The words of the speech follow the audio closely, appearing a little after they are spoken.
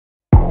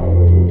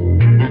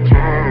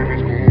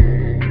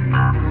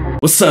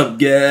What's up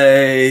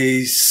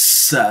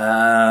guys,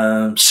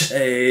 I'm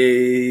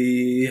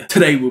Shay.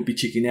 Today we'll be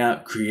checking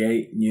out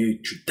Create New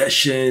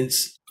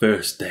Traditions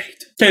First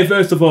Date. Okay,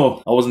 first of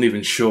all, I wasn't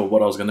even sure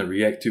what I was going to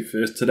react to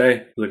first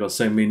today. I got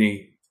so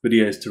many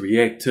videos to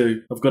react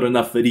to. I've got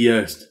enough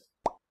videos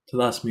to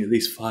last me at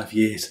least 5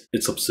 years.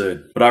 It's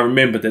absurd. But I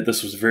remembered that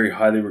this was very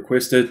highly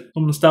requested.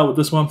 I'm going to start with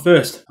this one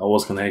first. I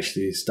was going to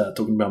actually start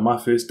talking about my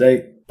first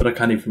date, but I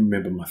can't even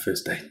remember my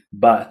first date.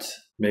 But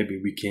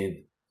maybe we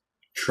can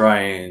try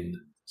and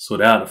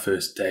sort out a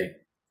first date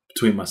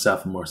between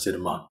myself and Morissette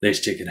Mom. Let's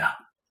check it out.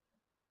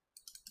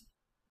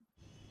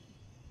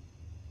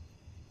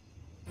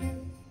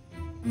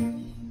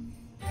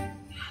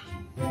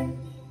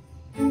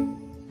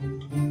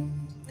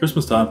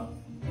 Christmas time.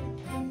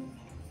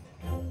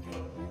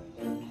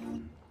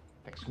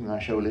 Text ko nga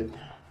siya ulit.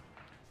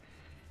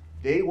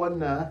 Day 1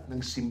 na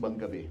ng simbang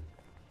gabi.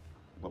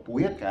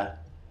 Mapuyat ka,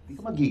 hindi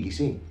ka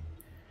magigising.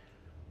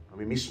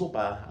 Mamimiss mo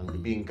pa ang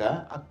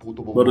bibingka at puto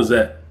bongbong. What is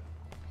that?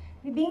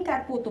 Bibingka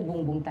at puto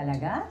bongbong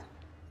talaga?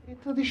 Eh,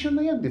 tradisyon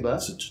na yan, di ba?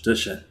 It's a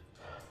tradition.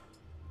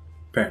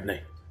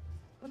 Apparently.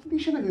 Ba't hindi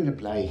siya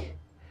nagre-reply?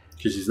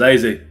 Because she's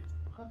lazy.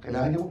 Baka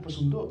kailangan niya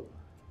magpasundo.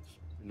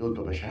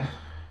 Luto ba siya?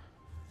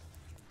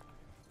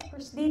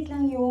 First date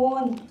lang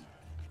yun.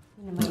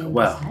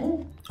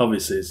 Wow.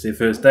 Obviously, it's their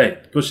first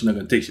date. Of course she's not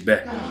going to text you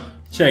back.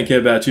 She ain't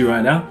care about you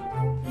right now.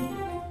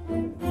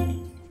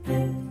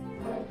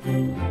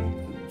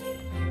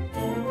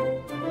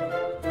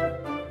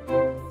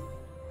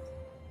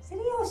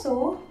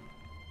 Seryoso?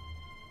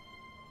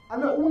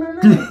 Alauna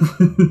na eh.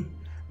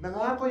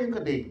 Nangako yung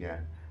kadate niya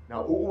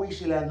na uuwi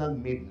sila ng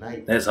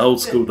midnight. That's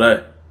old school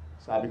though.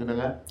 Sabi ko na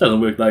nga,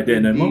 Doesn't work like that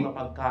no hindi more.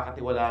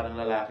 mapagkakatiwala ng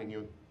lalaking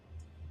yun.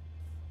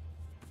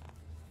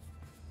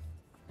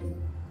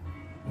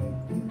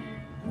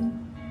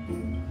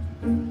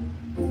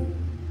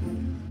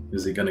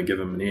 Is he gonna give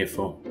him an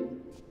earful?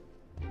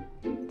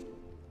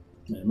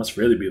 Man, it must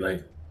really be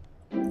late.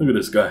 Look at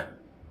this guy.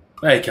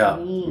 Hey,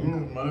 Carl.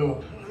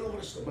 Malo. Ano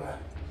oras na ba?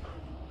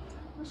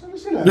 Nasaan na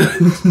sila?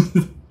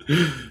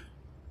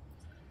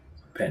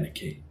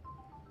 Panicky.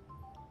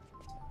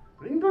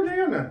 Ring door na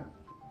yun ah.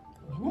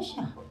 Yan na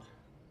siya.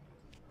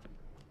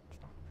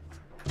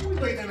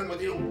 Uy, na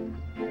naman yung...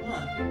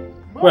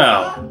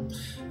 Wow.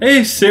 Are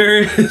you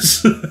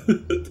serious?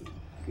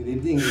 Good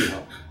evening,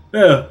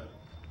 Yeah.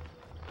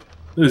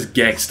 This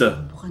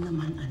gangster. Buka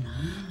naman, anak.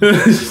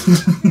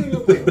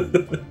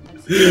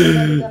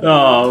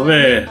 Oh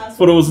man.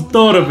 Thought it was a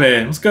daughter,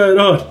 man. What's going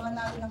on? Mga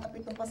natin ang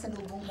kapitong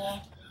pasalubong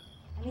mo.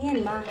 Ano yan,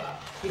 ma?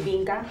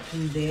 Bibingka?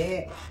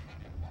 Hindi.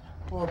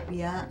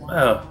 Kopya.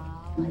 Wow.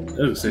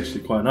 That looks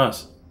actually quite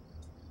nice.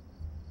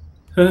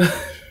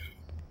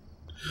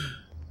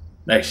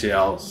 Actually,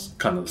 I was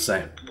kind of the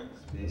same.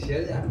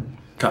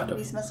 Kind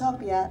of. Christmas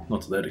hopya.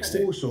 Not to that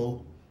extent.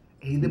 Puso,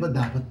 eh di ba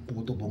dapat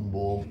puto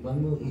bongbong?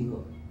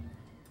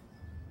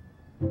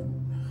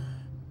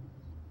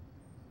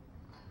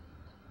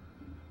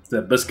 It's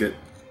that biscuit.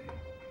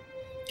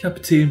 Cup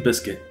of tea and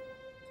biscuit.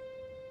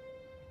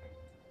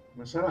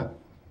 Masarap.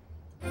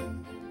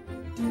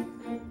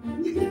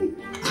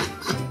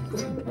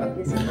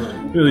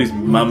 Look at these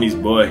mummies,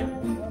 boy.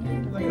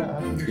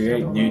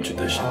 Create new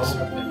traditions.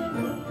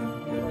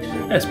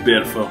 That's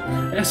beautiful.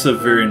 That's a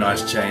very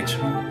nice change.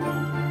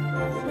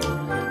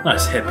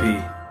 Nice,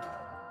 happy,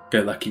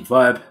 go lucky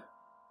vibe.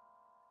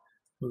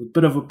 With a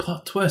bit of a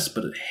plot twist,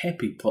 but a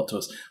happy plot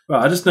twist.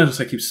 Right, I just noticed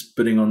I keep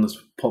spitting on this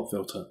pop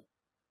filter.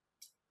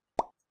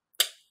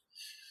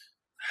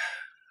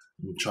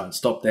 We'll try and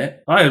stop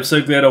that. I am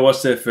so glad I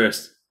watched that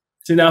first.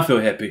 See, now I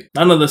feel happy.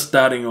 None of this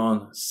starting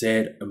on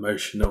sad,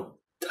 emotional,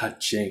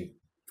 touching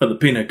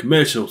Filipino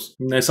commercials.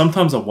 You know,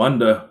 sometimes I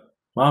wonder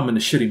why I'm in a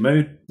shitty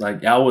mood,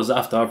 like hours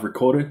after I've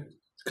recorded.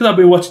 It's because I've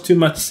been watching too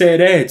much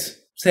sad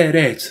ads. Sad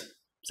ads.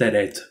 Sad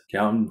ads. Okay,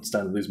 I'm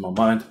starting to lose my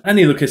mind. I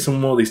need to look at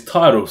some more of these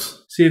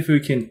titles. See if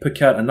we can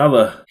pick out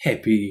another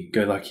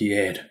happy-go-lucky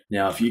ad.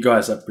 Now, if you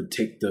guys are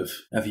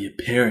protective of your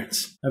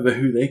parents, over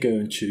who they go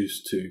and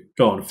choose to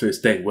go on a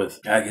first date with,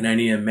 I can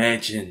only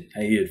imagine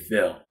how you'd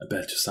feel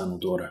about your son or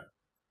daughter,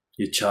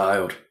 your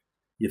child,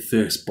 your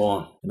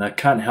firstborn. And I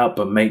can't help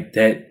but make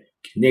that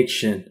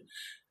connection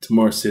to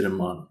Morissette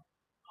Mom.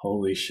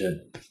 Holy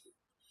shit.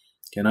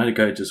 Can I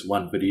go just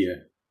one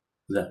video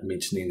without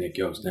mentioning that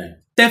girl's name?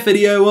 That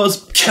video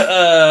was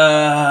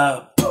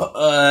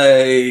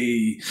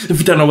if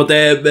you don't know what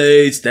that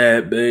means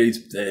very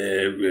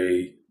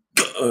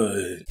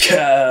good.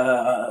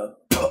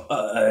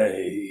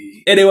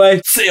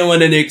 Anyway, see you in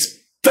the next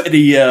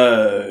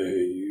video.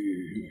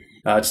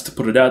 Just to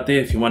put it out there,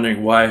 if you're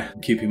wondering why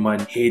I'm keeping my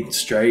head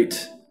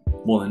straight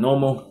more than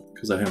normal,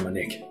 because I hurt my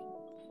neck.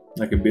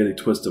 I can barely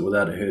twist it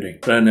without it hurting.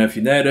 I don't know if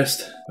you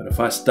noticed, but if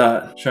I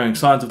start showing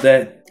signs of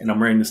that and I'm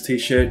wearing this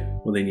t-shirt,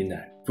 well then you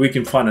know. If we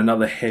can find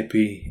another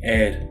happy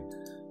ad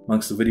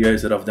amongst the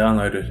videos that I've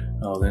downloaded,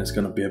 oh then it's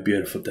gonna be a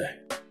beautiful day.